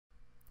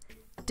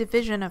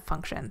division of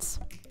functions.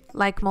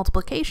 Like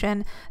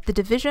multiplication, the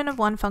division of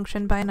one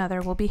function by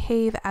another will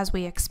behave as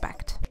we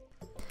expect.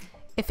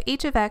 If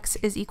h of x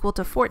is equal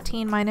to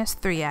 14 minus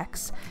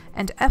 3x,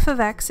 and f of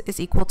x is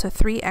equal to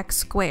 3x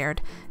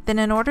squared, then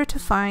in order to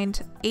find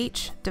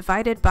h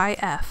divided by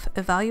f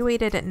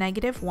evaluated at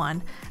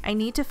 -1, I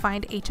need to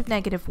find h of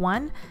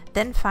 -1,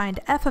 then find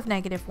f of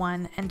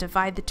 -1 and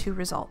divide the two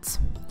results.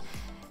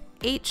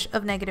 H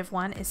of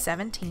 -1 is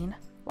 17,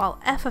 while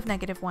f of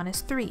 -1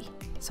 is 3,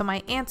 so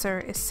my answer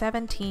is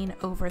 17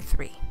 over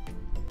 3.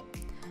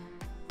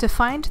 To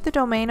find the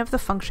domain of the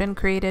function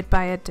created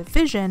by a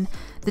division,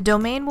 the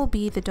domain will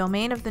be the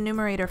domain of the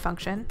numerator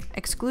function,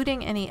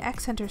 excluding any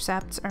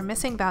x-intercepts or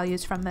missing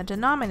values from the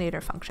denominator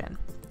function.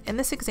 In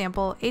this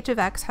example, h of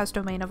x has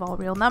domain of all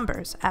real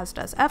numbers, as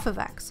does f of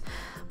x,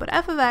 but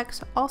f of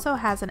x also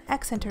has an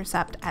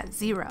x-intercept at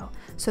 0,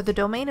 so the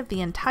domain of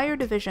the entire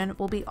division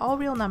will be all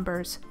real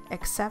numbers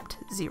except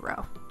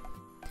 0.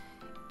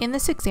 In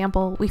this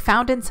example, we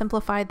found and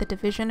simplified the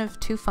division of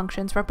two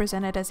functions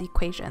represented as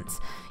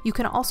equations. You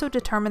can also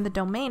determine the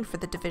domain for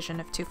the division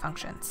of two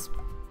functions.